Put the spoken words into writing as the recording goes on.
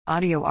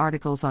Audio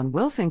articles on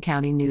Wilson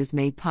County News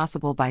made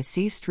possible by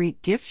C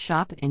Street Gift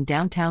Shop in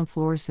downtown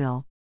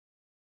Floresville.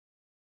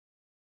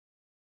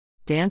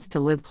 Dance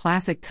to Live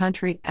Classic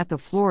Country at the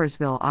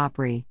Floresville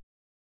Opry.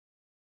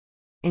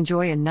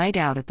 Enjoy a night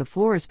out at the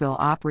Floresville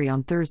Opry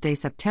on Thursday,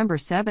 September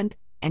 7th,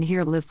 and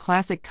hear live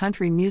classic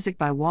country music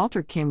by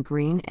Walter Kim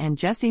Green and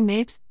Jesse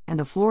Mapes and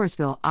the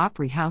Floresville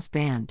Opry House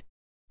Band.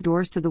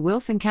 Doors to the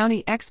Wilson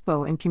County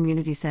Expo and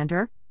Community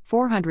Center,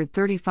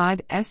 435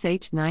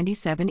 SH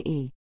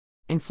 97E.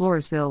 In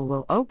Floresville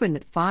will open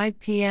at 5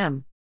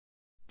 p.m.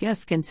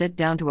 Guests can sit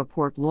down to a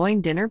pork loin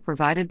dinner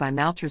provided by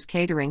Malcher's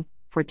Catering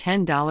for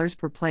 $10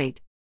 per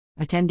plate.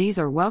 Attendees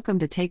are welcome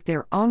to take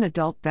their own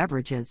adult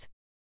beverages.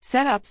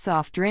 Set-up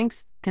soft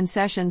drinks,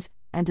 concessions,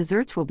 and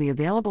desserts will be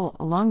available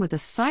along with a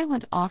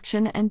silent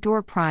auction and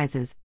door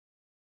prizes.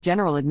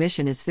 General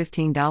admission is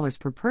 $15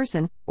 per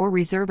person, or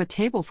reserve a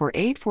table for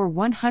 8 for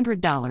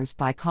 $100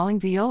 by calling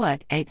Viola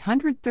at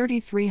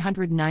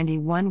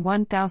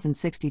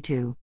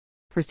 800-391-1062.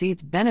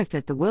 Proceeds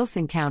benefit the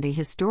Wilson County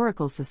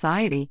Historical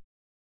Society,